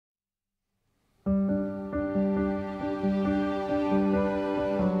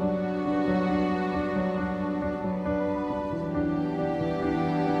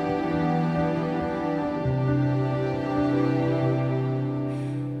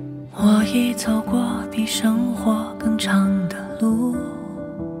我已走过比生活更长的路，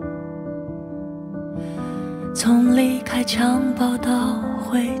从离开襁褓到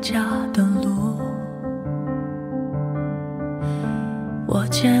回家的路，我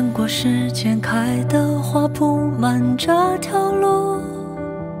见过时间开的花铺满这条路，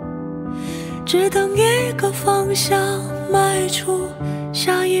只等一个方向迈出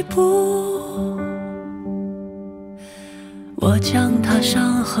下一步。我将踏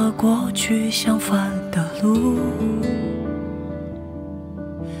上和过去相反的路，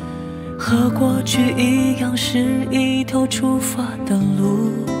和过去一样是一条出发的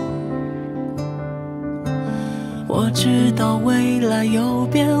路。我知道未来有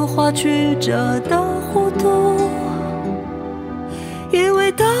变化曲折的弧度，以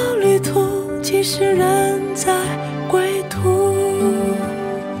为的旅途其实人在归途。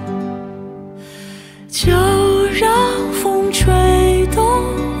就让风吹动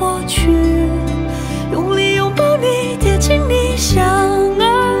我去，用力拥抱你，贴近你，像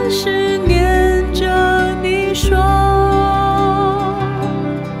20年着你说。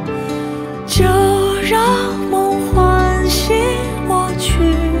就让梦唤醒我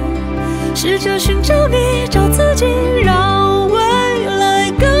去，试着寻找你，找自己，让未来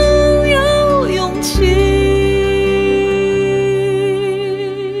更有勇气。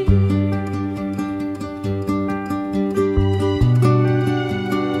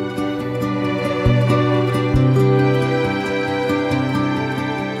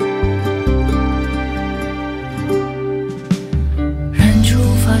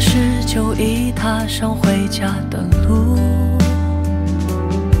就已踏上回家的路，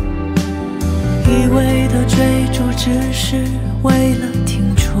以为的追逐只是为了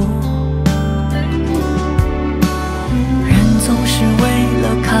停住，人总是为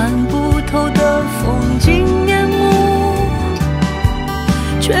了看不透的风景眼目，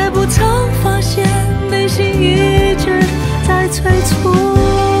却不曾发现内心一直在催促。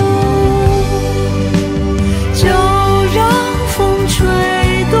就让风吹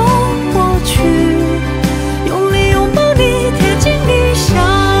动用力拥抱你，贴近你，像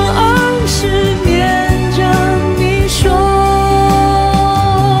20年着你说。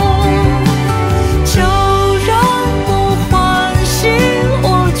就让梦唤醒我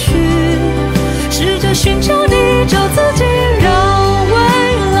去，试着寻找你，找自己，让未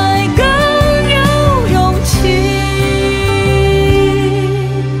来更有勇气。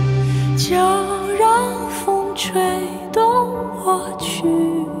就让风吹动我去，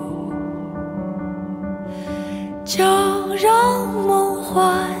就让梦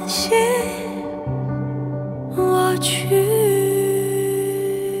唤醒我去。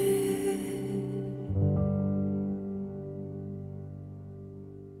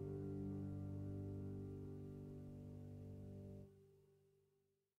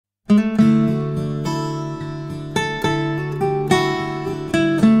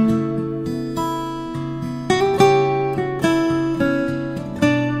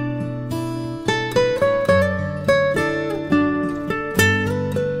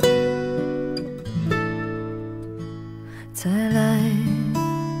再来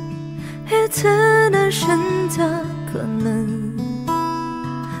一次的选择，可能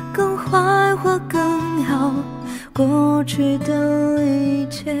更坏或更好，过去的一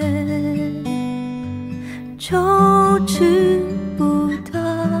切就知不得。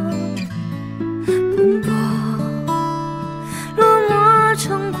奔波落寞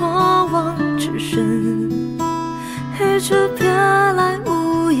成过往，只剩一句别来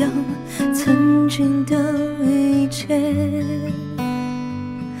无恙，曾经的一切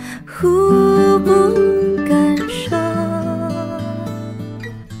互不干涉。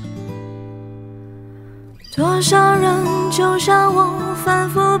多少人就像我，反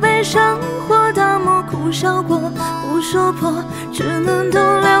复被生活打磨，苦笑过，不说破，只能逗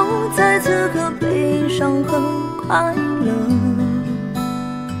留在此刻，悲伤和快乐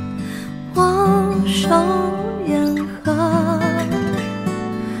握手言和。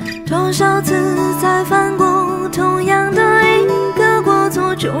多少次再犯过同样的一个过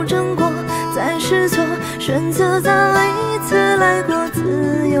错，纠正过再试错，选择再一次来过，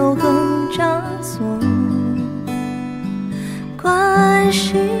自由和枷锁，关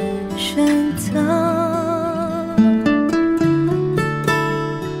系选择。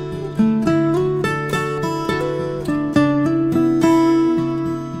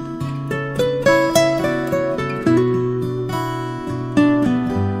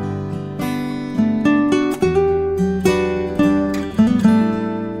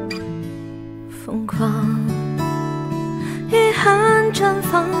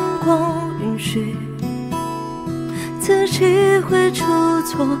自己会出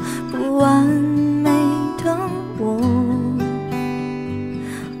错，不完美的我，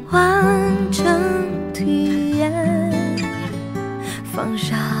完整体验，放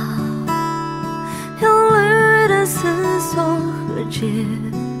下忧虑的思索和解，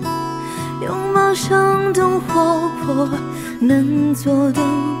拥抱生动活泼，能做的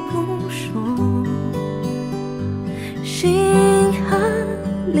不说，心海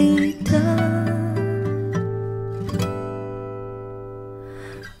里的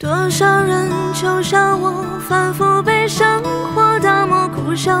多少人就像我，反复被生活打磨，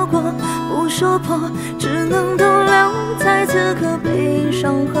苦笑过，不说破，只能逗留在此刻，悲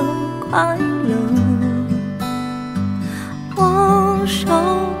伤和快乐，握手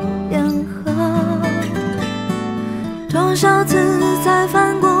言和。多少次再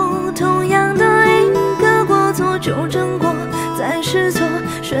犯过同样的一个过错，纠正过，再试错，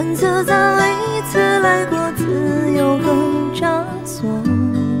选择再一次来过，自由和枷锁。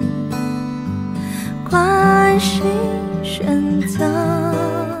关系选择，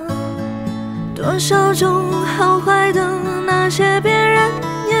多少种好坏的，那些别人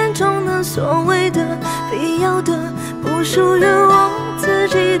眼中的所谓的必要的，不属于我自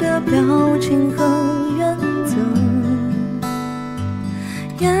己的表情和原则，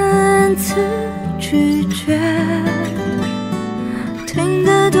言辞拒绝，听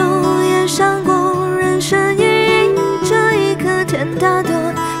得懂也想过，人生意义这一刻天大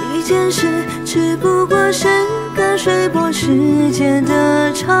的一件事，只不过是个随波世界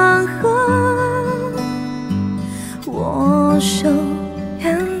的场合，握手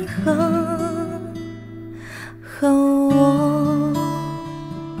言和和我。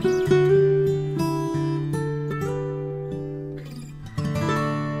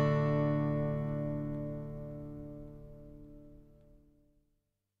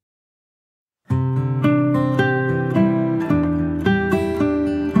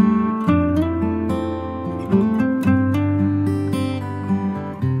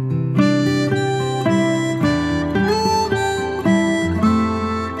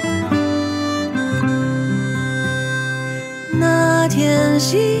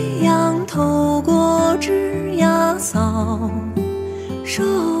夕阳透过枝桠扫射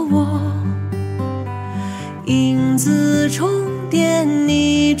我，影子重叠，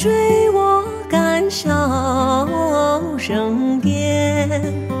你追我赶，笑声变。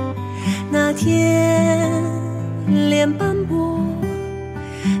那天脸斑驳，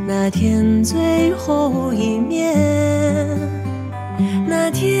那天最后一面，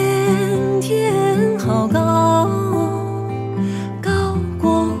那天天好高，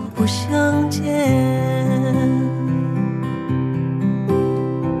不相见，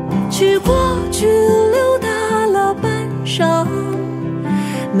去过去溜达了半晌，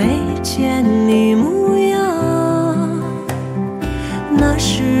没见你模样。那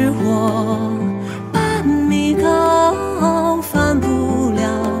是我半米高，翻不了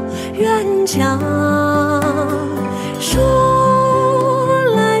院墙。说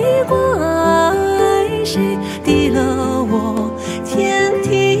来怪谁敌了我天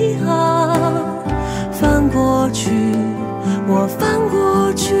地啊，翻过去，我翻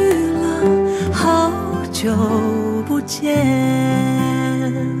过去了，好久不见。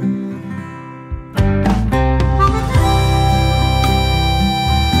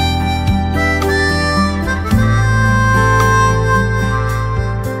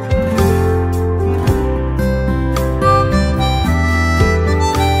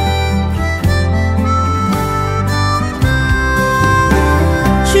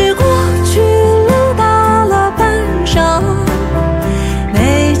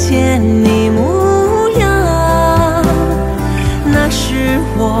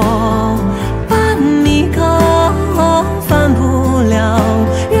我半米高，翻不了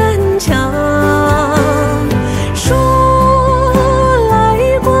院墙。说来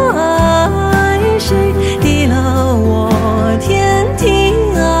怪谁敌了我天地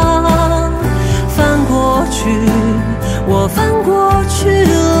啊，翻过去，我翻过去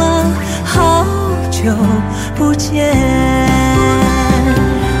了，好久不见。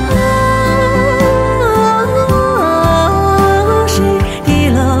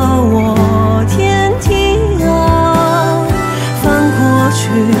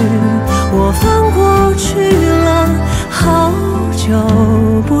我翻过去了，好久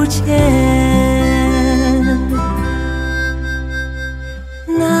不见。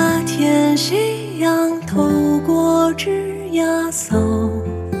那天夕阳透过枝桠扫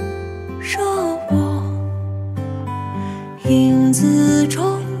射我，影子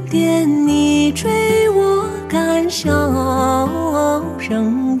重叠，你追我赶，笑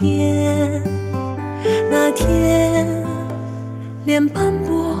声变。那天点斑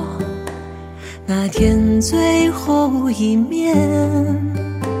驳。那天最后一面，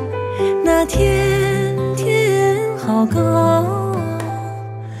那天天好高，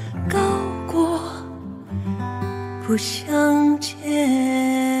高过不相见。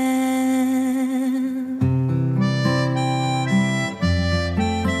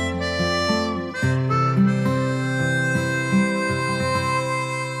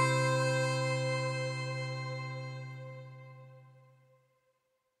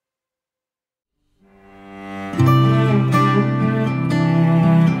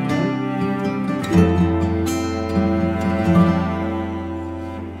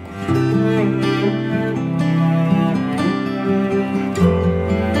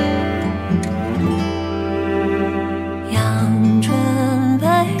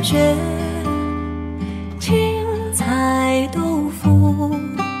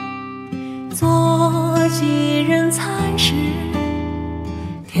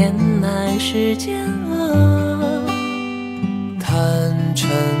世间恶，贪嗔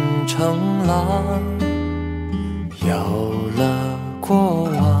成狼，有了过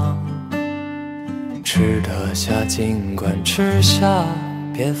往，吃得下尽管吃下，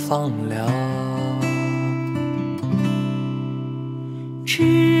别放凉。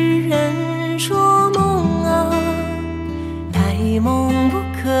痴人说梦啊，呆梦不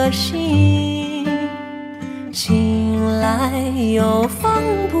可信，醒来又放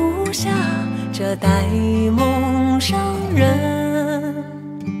不下这呆梦伤人。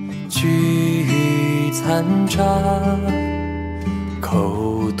聚鱼残渣，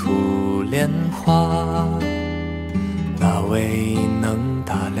口吐莲花，哪位能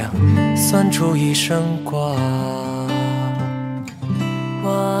打量，算出一生卦？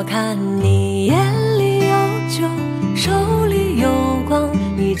我看你眼里有酒，手里有光，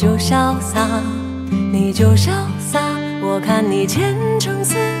你就潇洒，你就潇洒。我看你前程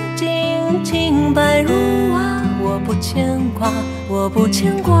似锦，清白如瓦，我不牵挂，我不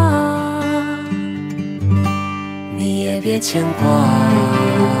牵挂，你也别牵挂。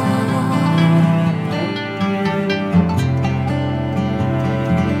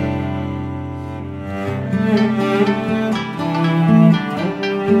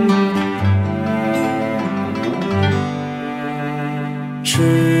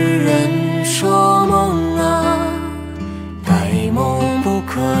痴人说梦啊，呆梦不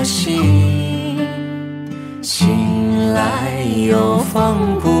可信，醒来又放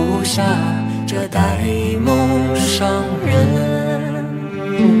不下这呆梦伤人。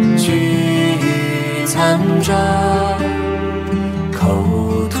聚鱼残渣，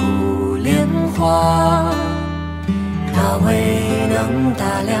口吐莲花，哪位能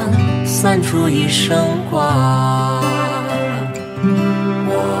打量，算出一生卦？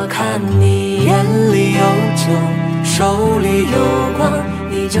我看你眼里有酒，手里有光，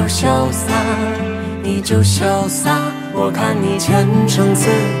你就潇洒，你就潇洒。我看你前程似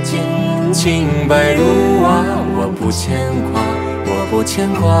锦，清白如瓦，我不牵挂，我不牵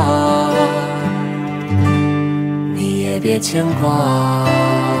挂，你也别牵挂。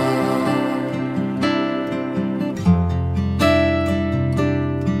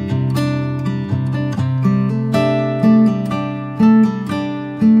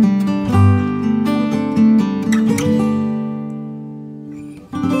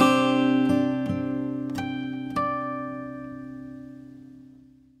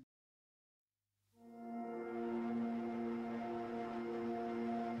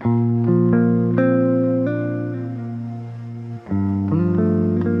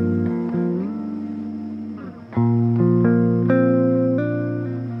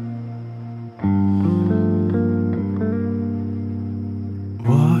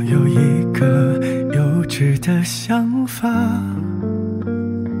的想法，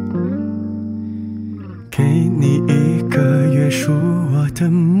给你一个约束我的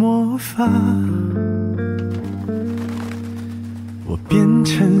魔法，我变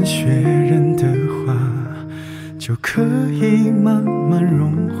成雪人的花，就可以慢慢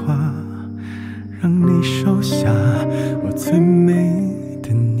融化，让你收下我最美的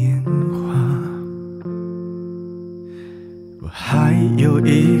年华。我还有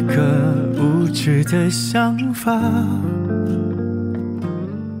一个无知的想法，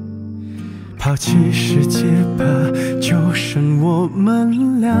抛弃世界吧，就剩我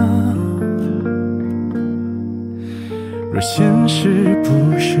们俩。若现实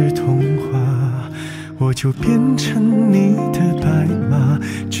不是童话，我就变成你的白马，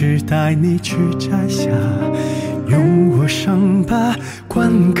只带你去摘下用我伤疤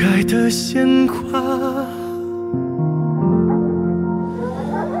灌溉的鲜花。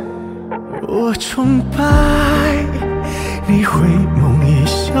我崇拜你会梦一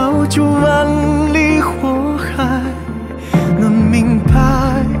笑就万里火海，能明白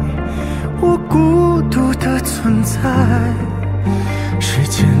我孤独的存在。时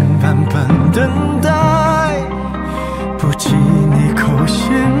间慢慢等待，不及你口先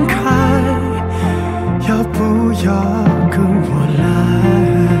开，要不要跟我来？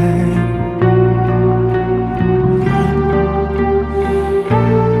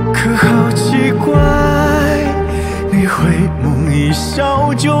可好奇怪，你会梦一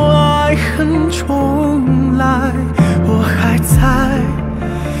笑就爱恨重来。我还在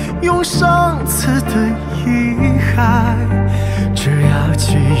用上次的遗憾，只要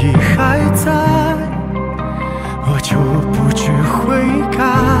记忆还在，我就不去悔改，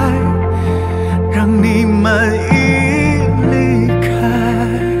让你满意离开。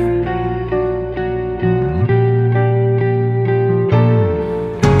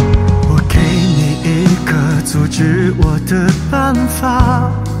我给你一个阻止我的办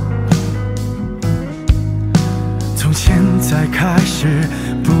法，从现在开始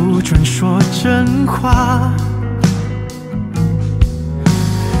不准说真话。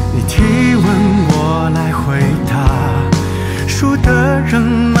你提问我来回答，输的人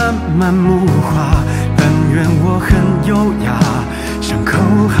慢慢木化，但愿我很优雅，伤口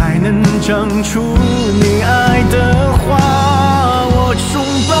还能长出你爱的花。我崇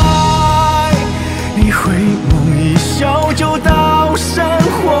拜你会梦一笑就刀山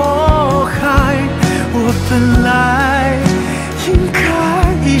火海，我本来应该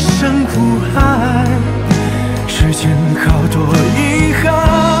一生无碍，世间好多遗憾，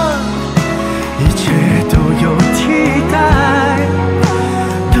一切都有替代，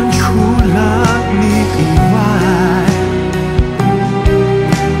但除了你以外，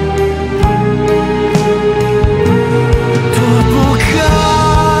躲不开。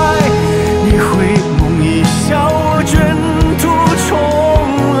你会梦一笑，我卷土重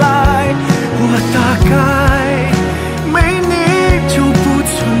来，我大概没你就不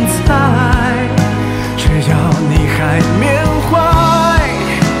存在，只要你还缅怀，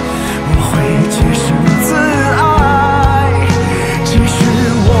我会洁身自爱，继续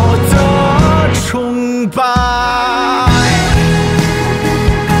我的崇拜。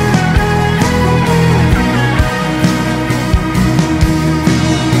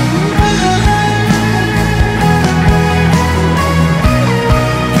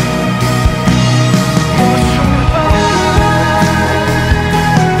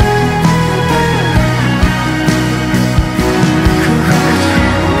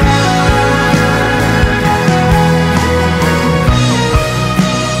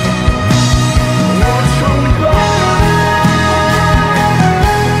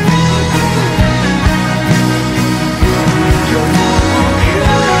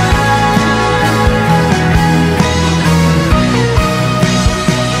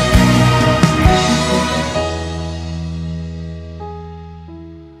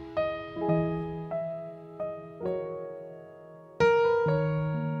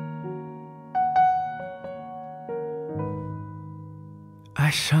爱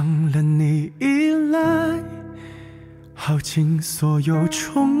上了你以来，耗尽所有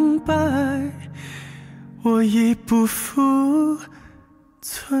崇拜，我已不复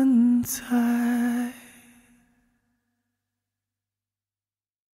存在。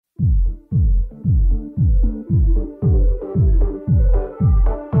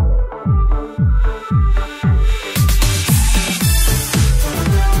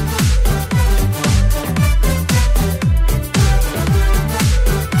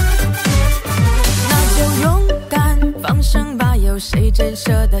放生吧，有谁真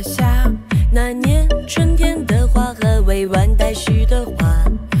舍得下？那年春天的花和未完待续的花，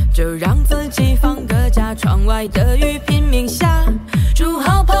就让自己放个假，窗外的雨拼命下，煮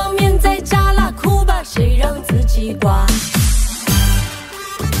好泡面再加辣，哭吧，谁让自己挂？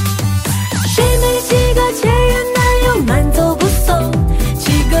谁没几个前任男友慢走不送，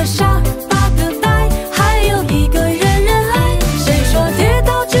七个傻八个呆，还有一个人人爱。谁说跌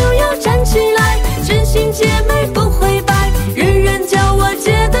倒就要站起来？真心姐妹不会败，人人叫我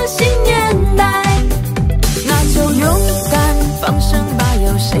姐的新年代。那就勇敢放生吧，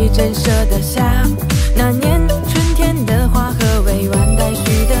有谁真舍得下？那年春天的花和未完待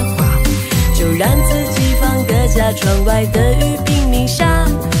续的花，就让自己放个假，窗外的雨拼命下，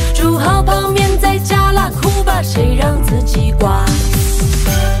煮好泡面再加辣，哭吧，谁让自己挂？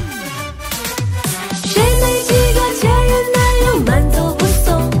谁没几个前任男友慢走不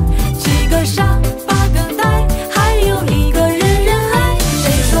送，七个傻八个呆，还有一个人人爱。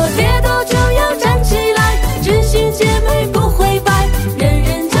谁说跌倒就要站起来？真心姐妹不会败，人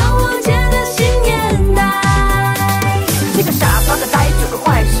人叫我姐的新年代。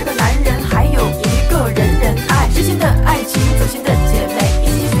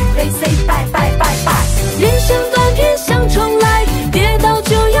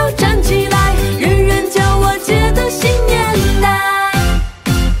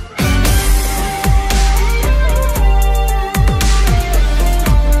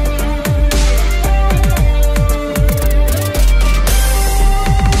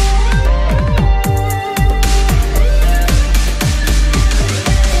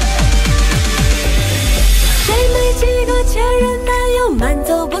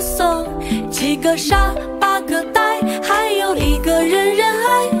7个傻8个呆，还有一个人人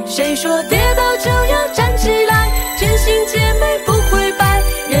爱。谁说跌倒就要站起来，真心姐妹不会败，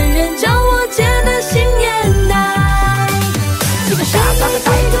人人叫我姐的新年代。7个傻8个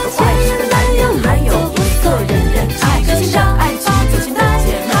呆1个坏10个懒羊，还有一个人人爱。真心的爱情走进的姐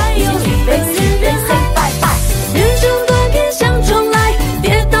妹，还有一辈子人黑白拜。人生短片想重来，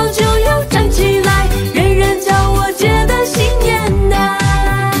跌倒就要站起来，人人叫我姐的新年代。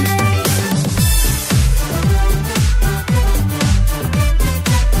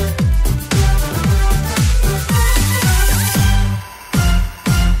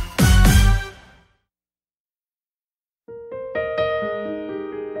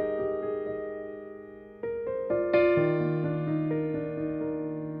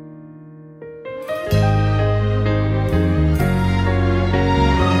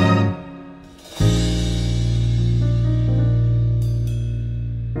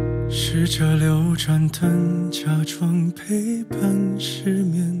试着留盏灯，假装陪伴失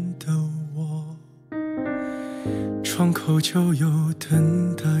眠的我，窗口就有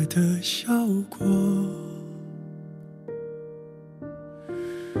等待的效果。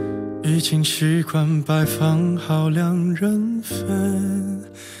已经习惯摆放好2人份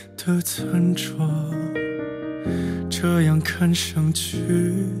的餐桌，这样看上去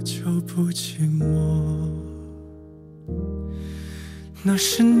就不寂寞。那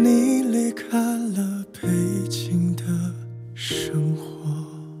是你离开了北京的生活，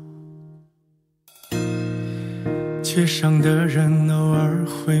街上的人偶尔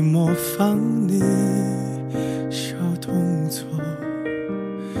会模仿你小动作，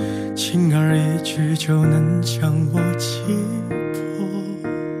轻而易举就能将我击破。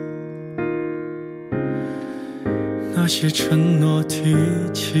那些承诺提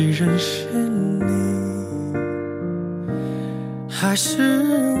起认识你，还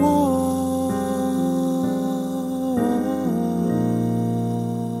是我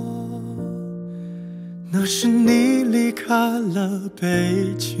那是你离开了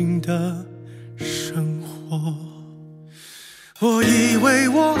北京的生活。我以为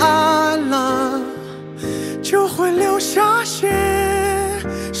我爱了就会留下些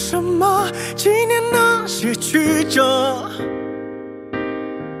什么，纪念那些曲折，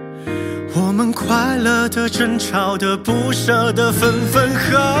我们快乐的、争吵的、不舍的、分分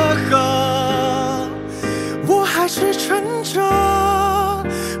合合。我还是撑着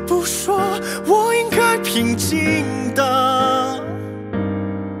不说，我应该平静的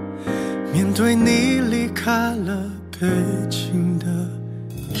面对你离开了北京的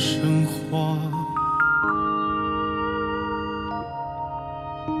生活。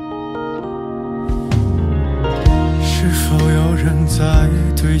是否有人在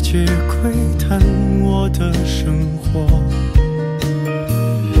对街窥探我的生活，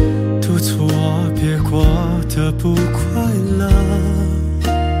督促我别过得不快乐？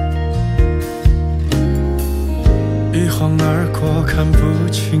一晃而过看不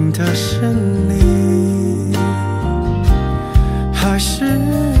清的是你，还是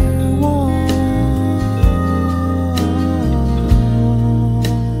我？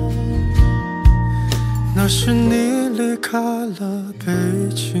那是你离开了北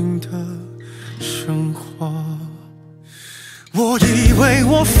京的生活。我以为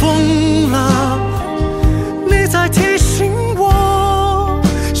我疯了，你在提醒我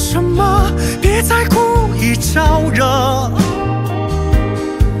什么？别再故意招惹。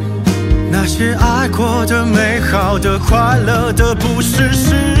那些爱过的、美好的、快乐的，不是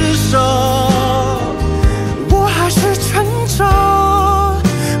施舍。我还是撑着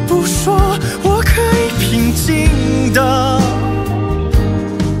不说，我可以平静的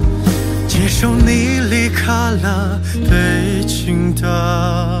接受你离开了北京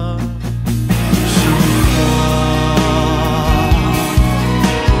的生活。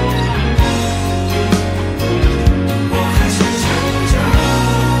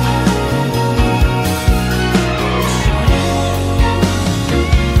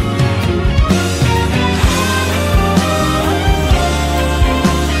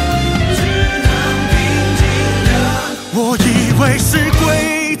我以为是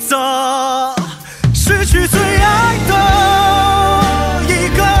规则，失去最爱的一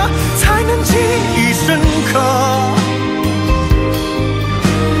个才能记忆深刻。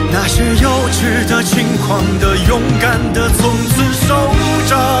那些幼稚的、轻狂的、勇敢的，从此守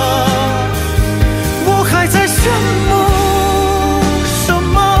着。我还在羡慕什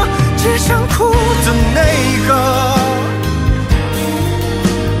么？只想哭的那个，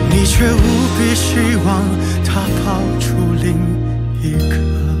你却无比希望他跑出另一个。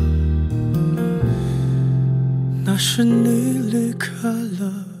那是你离开了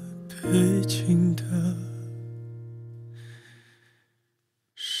北接近的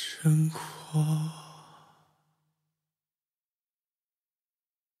生活。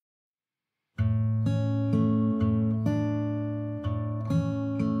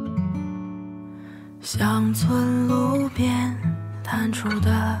乡村路边弹出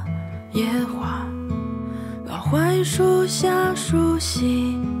的野花，老槐树下熟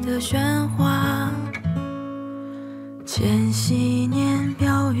悉的喧哗。千禧年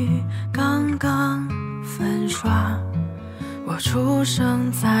标语刚刚粉刷，我出生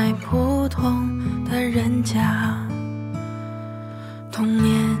在普通的人家。童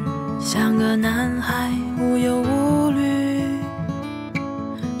年像个男孩，无忧无虑，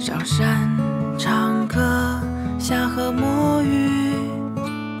上山唱歌，下河摸鱼，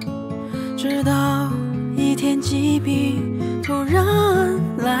直到一天疾病突然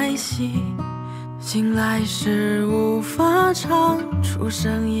来袭，醒来时无法唱出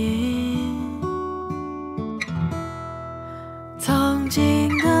声音。曾经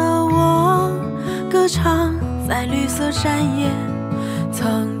的我歌唱在绿色山野，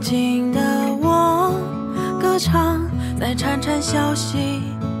曾经的我歌唱在潺潺小溪，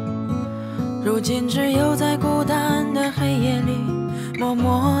如今只有在孤单的黑夜里默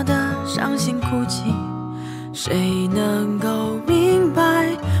默地伤心哭泣。谁能够明白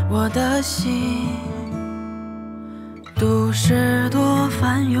我的心？都市多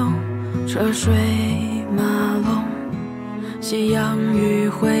繁涌，车水马龙，夕阳余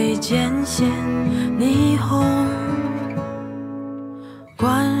晖渐现霓虹，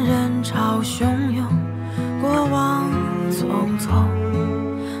官人潮汹涌，过往匆匆，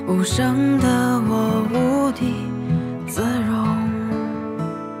无声的我无地自容。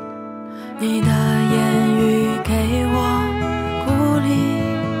你的言语给我鼓励，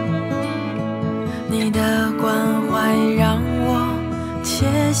你的关怀让我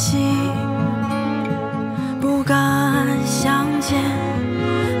窃喜，不敢相见，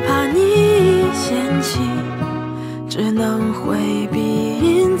怕你嫌弃，只能回避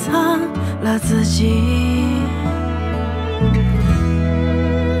隐藏了自己。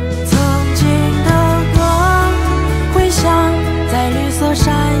曾经的歌回响在绿色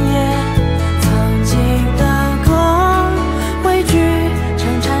山野，曾经的歌汇聚成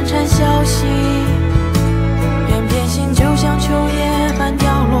潺潺小溪，片片心就像秋叶般掉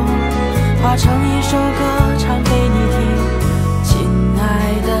落，化成一首歌唱给你听。亲爱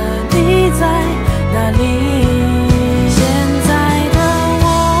的，你在哪里？现在的我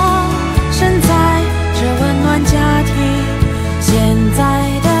身在这温暖家庭，现在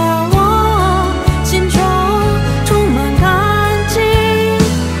的我心中充满感激，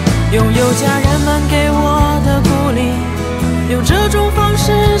拥有家人们给我的鼓励，用这种方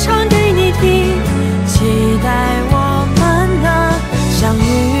式唱给你听，期待我们的相遇。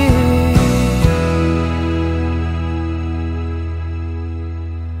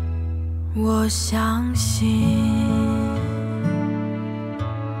我相信。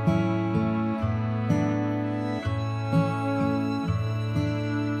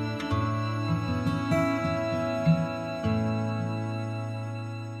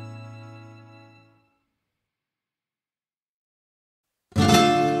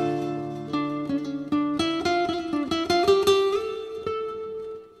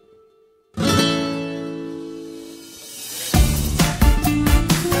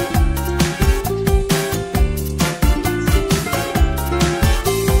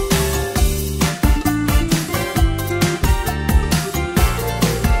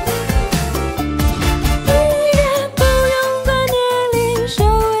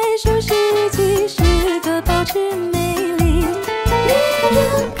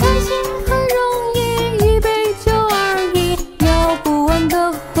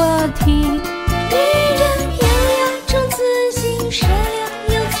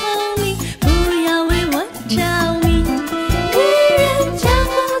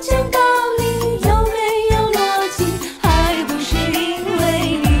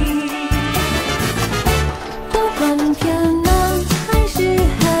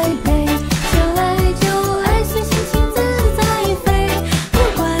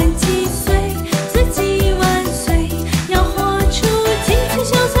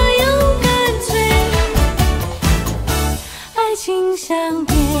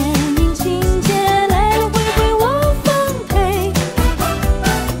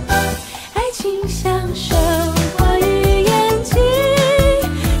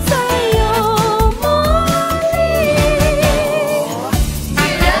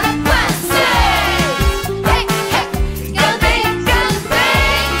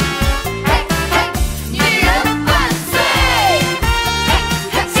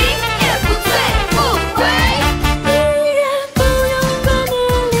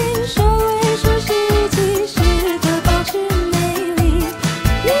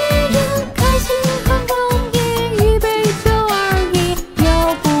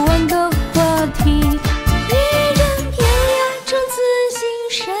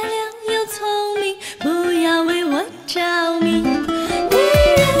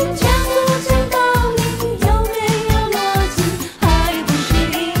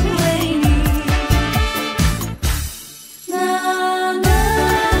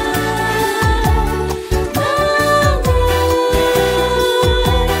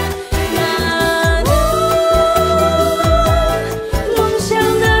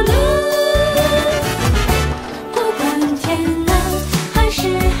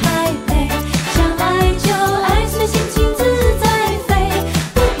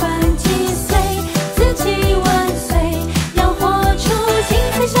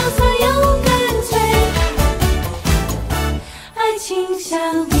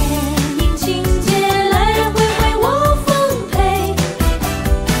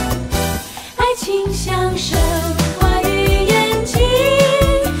倾向。